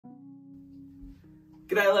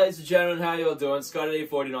G'day ladies and gentlemen, how you all doing?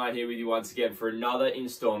 Scotty49 here with you once again for another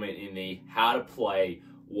installment in the How to Play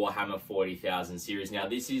Warhammer 40,000 series. Now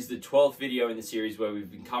this is the 12th video in the series where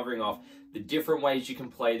we've been covering off the different ways you can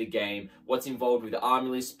play the game, what's involved with army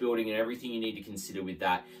list building and everything you need to consider with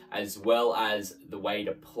that, as well as the way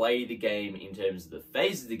to play the game in terms of the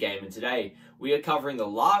phase of the game. And today we are covering the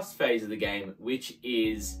last phase of the game, which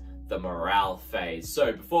is the morale phase.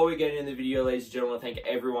 So before we get into the video, ladies and gentlemen, I want to thank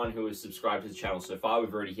everyone who has subscribed to the channel so far.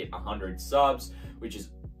 We've already hit 100 subs, which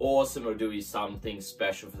is awesome. We'll do something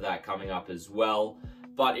special for that coming up as well.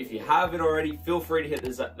 But if you haven't already, feel free to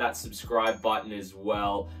hit that subscribe button as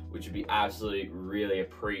well, which would be absolutely really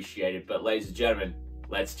appreciated. But ladies and gentlemen,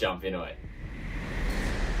 let's jump into it.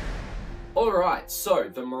 Alright, so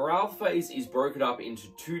the morale phase is broken up into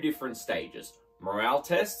two different stages: morale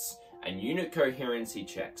tests and unit coherency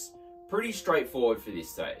checks. Pretty straightforward for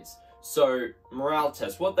this phase. So morale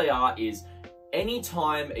tests, what they are is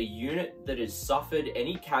anytime a unit that has suffered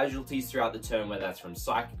any casualties throughout the turn, whether that's from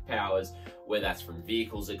psychic powers, whether that's from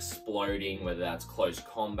vehicles exploding, whether that's close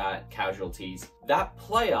combat casualties, that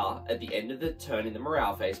player at the end of the turn in the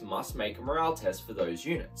morale phase must make a morale test for those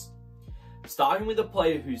units. Starting with the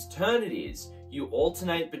player whose turn it is, you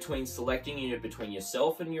alternate between selecting a unit between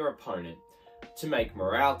yourself and your opponent to make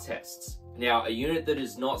morale tests. Now, a unit that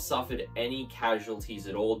has not suffered any casualties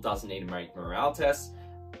at all doesn't need to make morale tests,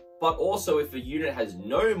 but also if a unit has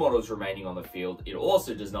no models remaining on the field, it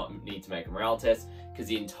also does not need to make a morale test because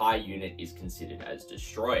the entire unit is considered as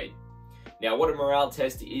destroyed. Now, what a morale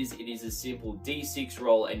test is, it is a simple D6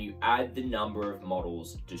 roll and you add the number of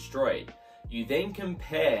models destroyed. You then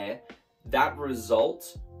compare that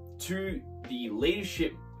result to the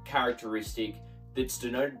leadership characteristic that's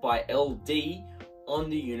denoted by LD on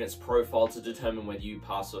the unit's profile to determine whether you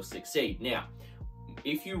pass or succeed. Now,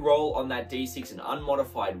 if you roll on that D6 an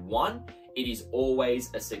unmodified 1, it is always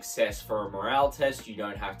a success for a morale test. You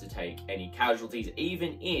don't have to take any casualties,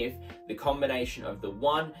 even if the combination of the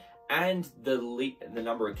 1 and the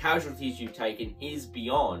number of casualties you've taken is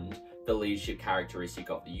beyond the leadership characteristic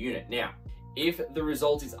of the unit. Now, if the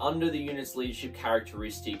result is under the unit's leadership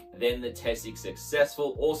characteristic, then the test is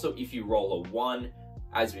successful. Also, if you roll a 1,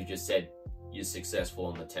 as we just said, you're successful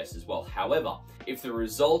on the test as well. However, if the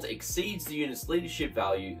result exceeds the unit's leadership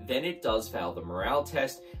value, then it does fail the morale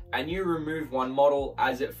test and you remove one model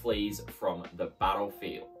as it flees from the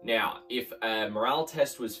battlefield. Now, if a morale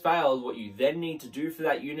test was failed, what you then need to do for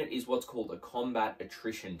that unit is what's called a combat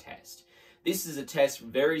attrition test. This is a test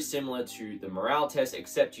very similar to the morale test,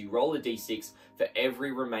 except you roll a d6 for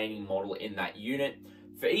every remaining model in that unit.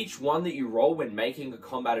 For each one that you roll when making a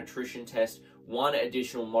combat attrition test, one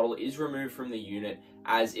additional model is removed from the unit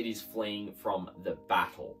as it is fleeing from the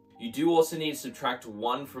battle. You do also need to subtract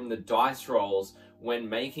 1 from the dice rolls when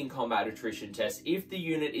making combat attrition tests if the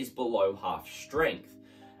unit is below half strength.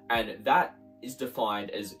 And that is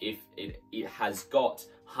defined as if it has got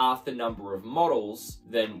half the number of models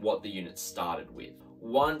than what the unit started with.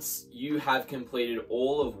 Once you have completed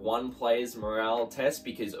all of one player's morale test,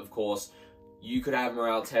 because of course you could have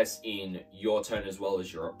morale tests in your turn as well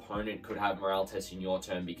as your opponent could have morale tests in your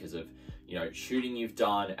turn because of, shooting you've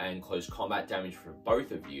done and close combat damage for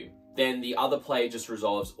both of you, then the other player just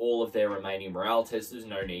resolves all of their remaining morale tests. There's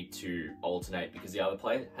no need to alternate because the other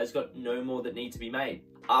player has got no more that need to be made.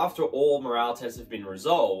 After all morale tests have been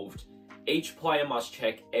resolved, each player must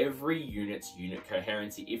check every unit's unit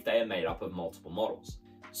coherency if they are made up of multiple models.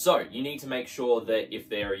 So you need to make sure that if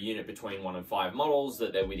they're a unit between 1 and 5 models,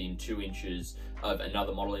 that they're within 2 inches of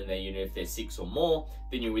another model in their unit. If they're 6 or more,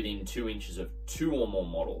 then you're within 2 inches of 2 or more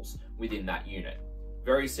models within that unit.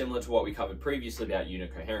 Very similar to what we covered previously about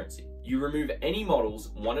unit coherency. You remove any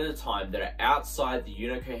models one at a time that are outside the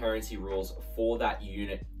unit coherency rules for that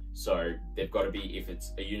unit. So they've got to be, if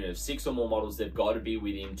it's a unit of 6 or more models, they've got to be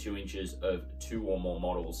within 2 inches of 2 or more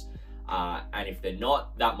models. And if they're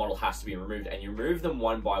not, that model has to be removed, and you remove them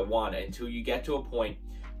one by one until you get to a point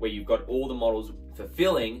where you've got all the models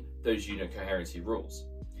fulfilling those unit coherency rules.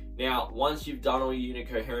 Now, once you've done all your unit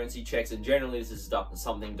coherency checks, and generally this is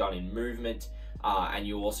something done in movement, and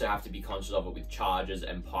you also have to be conscious of it with charges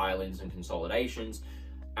and pile-ins and consolidations.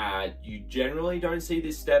 You generally don't see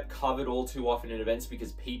this step covered all too often in events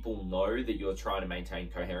because people know that you're trying to maintain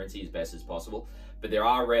coherency as best as possible, but there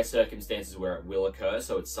are rare circumstances where it will occur,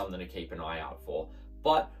 so it's something to keep an eye out for.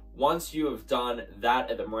 But once you have done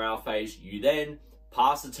that at the morale phase, you then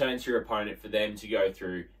pass the turn to your opponent for them to go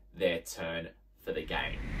through their turn for the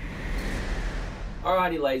game.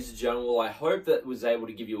 Alrighty, ladies and gentlemen, well, I hope that was able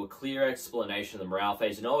to give you a clear explanation of the morale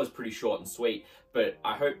phase. I know it was pretty short and sweet, but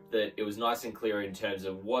I hope that it was nice and clear in terms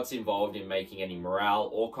of what's involved in making any morale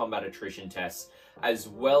or combat attrition tests, as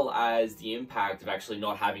well as the impact of actually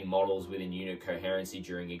not having models within unit coherency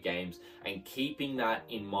during your games, and keeping that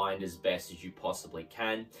in mind as best as you possibly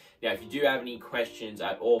can. Now, if you do have any questions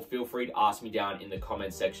at all, feel free to ask me down in the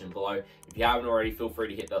comment section below. If you haven't already, feel free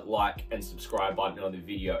to hit that like and subscribe button on the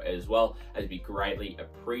video as well. That'd be greatly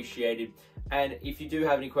appreciated. And if you do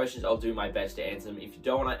have any questions, I'll do my best to answer them. If you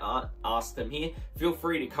don't want to ask them here, feel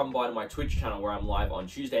free to come by to my Twitch channel where I'm live on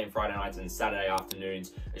Tuesday and Friday nights and Saturday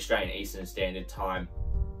afternoons, Australian Eastern Standard Time.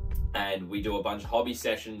 And we do a bunch of hobby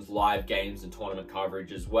sessions, live games and tournament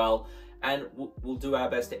coverage as well. And we'll do our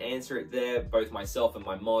best to answer it there, both myself and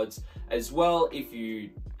my mods. As well, if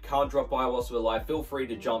you can't drop by whilst we're live, feel free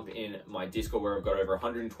to jump in my Discord where I've got over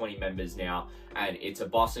 120 members now, and it's a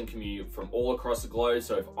Boston community from all across the globe.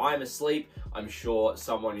 So if I'm asleep, I'm sure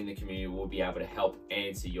someone in the community will be able to help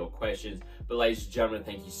answer your questions. But ladies and gentlemen,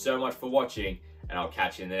 thank you so much for watching, and I'll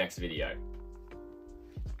catch you in the next video.